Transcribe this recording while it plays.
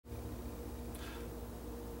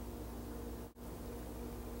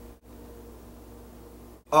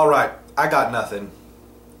Alright, I got nothing.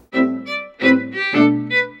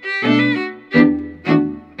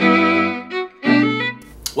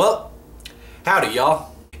 Well, howdy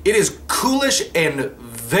y'all. It is coolish and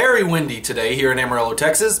very windy today here in Amarillo,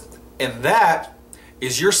 Texas, and that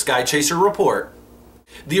is your SkyChaser report.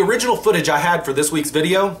 The original footage I had for this week's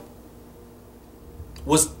video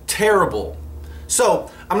was terrible. So,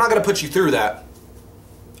 I'm not going to put you through that.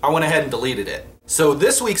 I went ahead and deleted it. So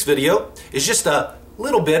this week's video is just a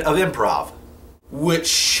little bit of improv, which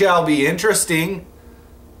shall be interesting,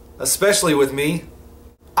 especially with me.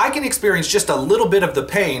 I can experience just a little bit of the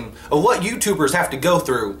pain of what YouTubers have to go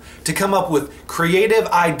through to come up with creative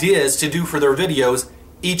ideas to do for their videos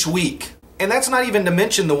each week. And that's not even to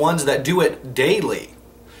mention the ones that do it daily.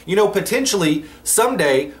 You know, potentially,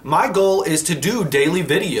 someday, my goal is to do daily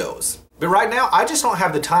videos. But right now, I just don't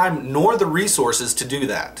have the time nor the resources to do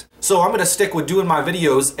that. So I'm going to stick with doing my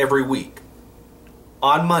videos every week.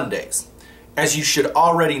 On Mondays. As you should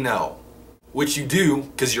already know. Which you do,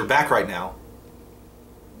 because you're back right now.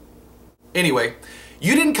 Anyway,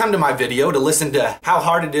 you didn't come to my video to listen to how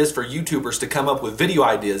hard it is for YouTubers to come up with video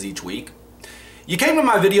ideas each week. You came to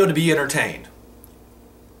my video to be entertained.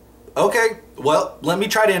 Okay, well, let me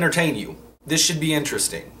try to entertain you. This should be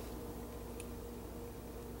interesting.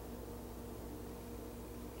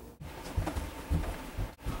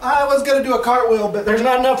 I was gonna do a cartwheel, but there's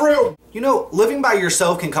not enough room. You know, living by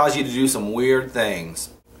yourself can cause you to do some weird things.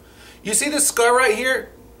 You see this scar right here?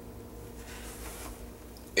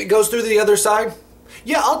 It goes through the other side?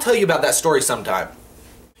 Yeah, I'll tell you about that story sometime.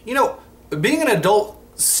 You know, being an adult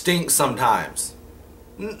stinks sometimes.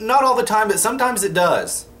 Not all the time, but sometimes it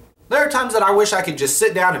does. There are times that I wish I could just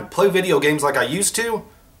sit down and play video games like I used to.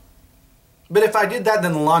 But if I did that,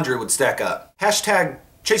 then the laundry would stack up. Hashtag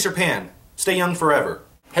Chaser Pan. Stay young forever.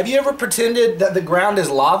 Have you ever pretended that the ground is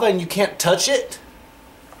lava and you can't touch it?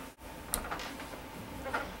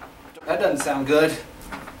 That doesn't sound good.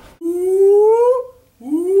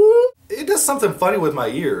 It does something funny with my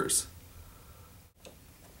ears.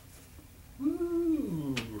 Whoa,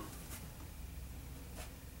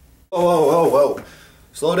 whoa, whoa, whoa.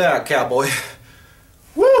 Slow down, cowboy.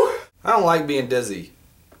 Woo! I don't like being dizzy.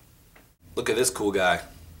 Look at this cool guy.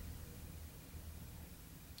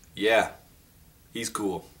 Yeah, he's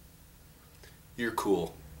cool. You're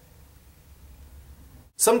cool.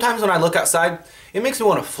 Sometimes when I look outside, it makes me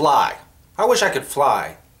want to fly. I wish I could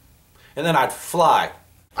fly. And then I'd fly.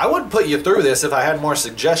 I wouldn't put you through this if I had more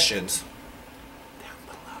suggestions. Down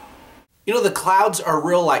below. You know, the clouds are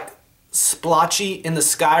real like splotchy in the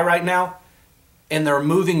sky right now. And they're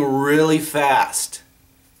moving really fast.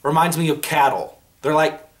 Reminds me of cattle. They're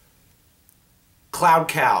like cloud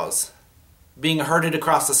cows being herded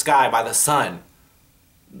across the sky by the sun.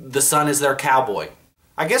 The sun is their cowboy.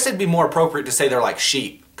 I guess it'd be more appropriate to say they're like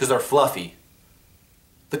sheep, because they're fluffy.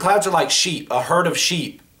 The clouds are like sheep, a herd of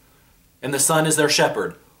sheep. And the sun is their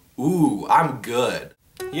shepherd. Ooh, I'm good.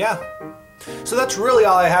 Yeah. So that's really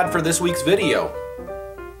all I had for this week's video.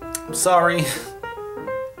 I'm sorry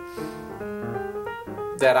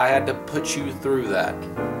that I had to put you through that.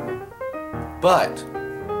 But,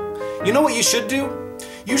 you know what you should do?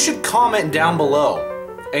 You should comment down below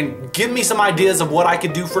and give me some ideas of what I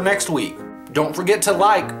could do for next week. Don't forget to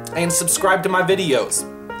like and subscribe to my videos.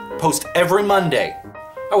 Post every Monday.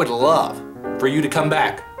 I would love for you to come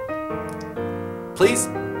back. Please,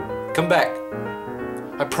 come back.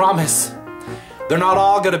 I promise. They're not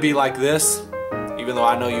all gonna be like this, even though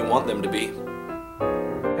I know you want them to be.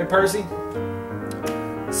 Hey Percy,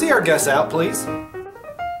 see our guests out, please.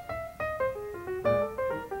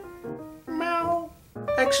 Meow.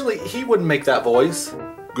 Actually, he wouldn't make that voice.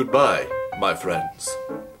 Goodbye, my friends.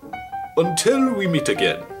 Until we meet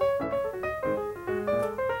again.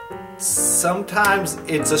 Sometimes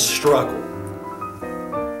it's a struggle.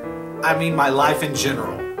 I mean, my life in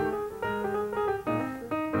general.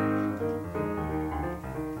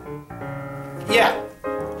 Yeah,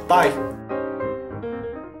 bye.